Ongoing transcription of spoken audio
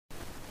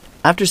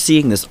After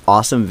seeing this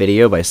awesome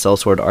video by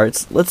Sellsword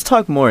Arts, let's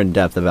talk more in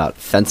depth about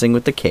fencing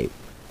with the cape.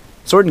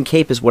 Sword and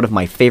cape is one of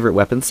my favorite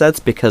weapon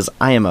sets because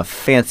I am a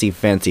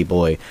fancy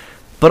boy,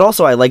 but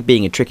also I like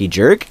being a tricky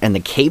jerk, and the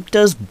cape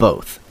does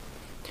both.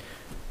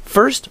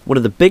 First, one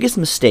of the biggest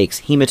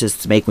mistakes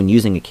hematists make when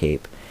using a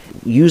cape,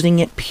 using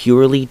it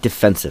purely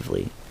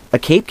defensively. A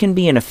cape can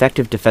be an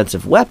effective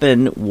defensive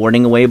weapon,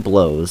 warding away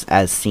blows,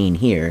 as seen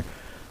here,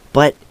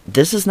 but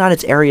this is not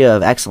its area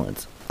of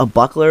excellence. A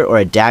buckler or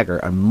a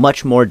dagger are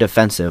much more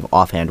defensive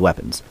offhand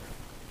weapons.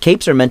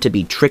 Capes are meant to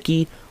be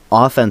tricky,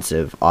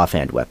 offensive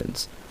offhand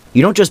weapons.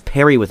 You don't just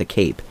parry with a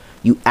cape,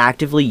 you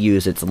actively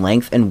use its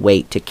length and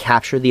weight to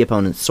capture the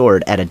opponent's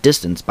sword at a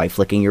distance by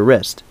flicking your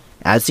wrist.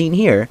 As seen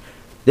here,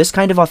 this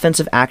kind of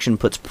offensive action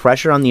puts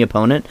pressure on the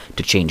opponent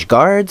to change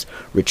guards,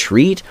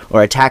 retreat,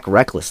 or attack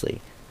recklessly.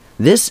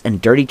 This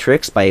and dirty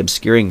tricks by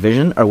obscuring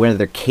vision are where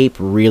their cape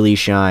really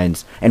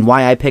shines, and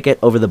why I pick it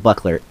over the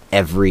buckler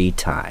every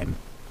time.